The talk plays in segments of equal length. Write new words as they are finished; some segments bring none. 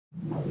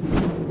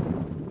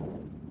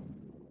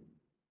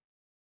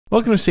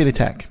Welcome to State of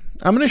Tech.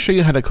 I'm going to show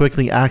you how to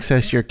quickly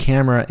access your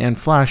camera and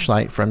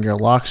flashlight from your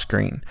lock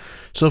screen.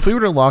 So if we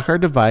were to lock our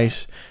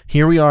device,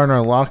 here we are on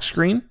our lock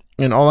screen,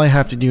 and all I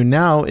have to do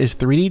now is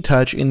 3D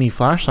touch in the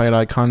flashlight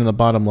icon in the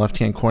bottom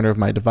left-hand corner of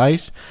my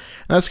device,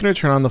 and that's going to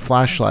turn on the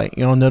flashlight.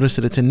 You'll notice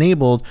that it's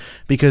enabled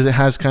because it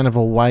has kind of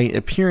a white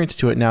appearance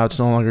to it now. It's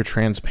no longer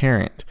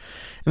transparent.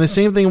 And the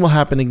same thing will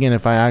happen again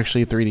if I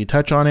actually 3D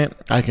touch on it.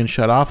 I can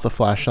shut off the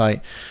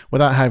flashlight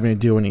without having to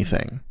do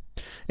anything.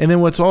 And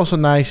then what's also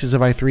nice is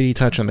if I 3D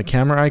touch on the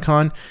camera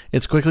icon,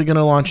 it's quickly going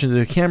to launch into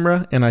the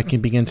camera and I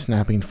can begin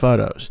snapping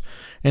photos.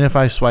 And if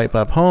I swipe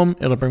up home,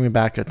 it'll bring me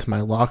back up to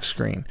my lock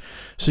screen.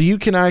 So you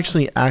can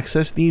actually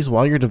access these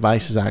while your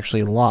device is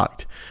actually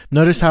locked.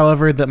 Notice,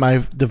 however, that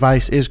my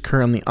device is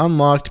currently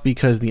unlocked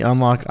because the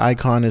unlock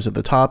icon is at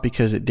the top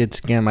because it did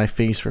scan my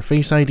face for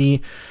Face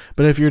ID.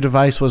 But if your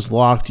device was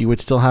locked, you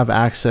would still have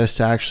access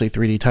to actually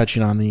 3D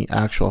touching on the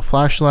actual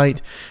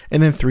flashlight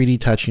and then 3D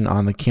touching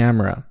on the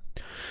camera.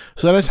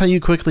 So that is how you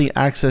quickly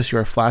access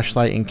your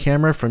flashlight and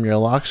camera from your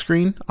lock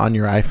screen on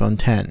your iPhone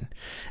 10.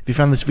 If you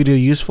found this video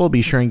useful,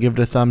 be sure and give it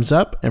a thumbs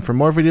up. And for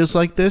more videos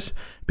like this,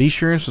 be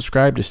sure and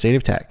subscribe to State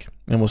of Tech.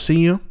 And we'll see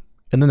you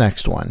in the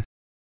next one.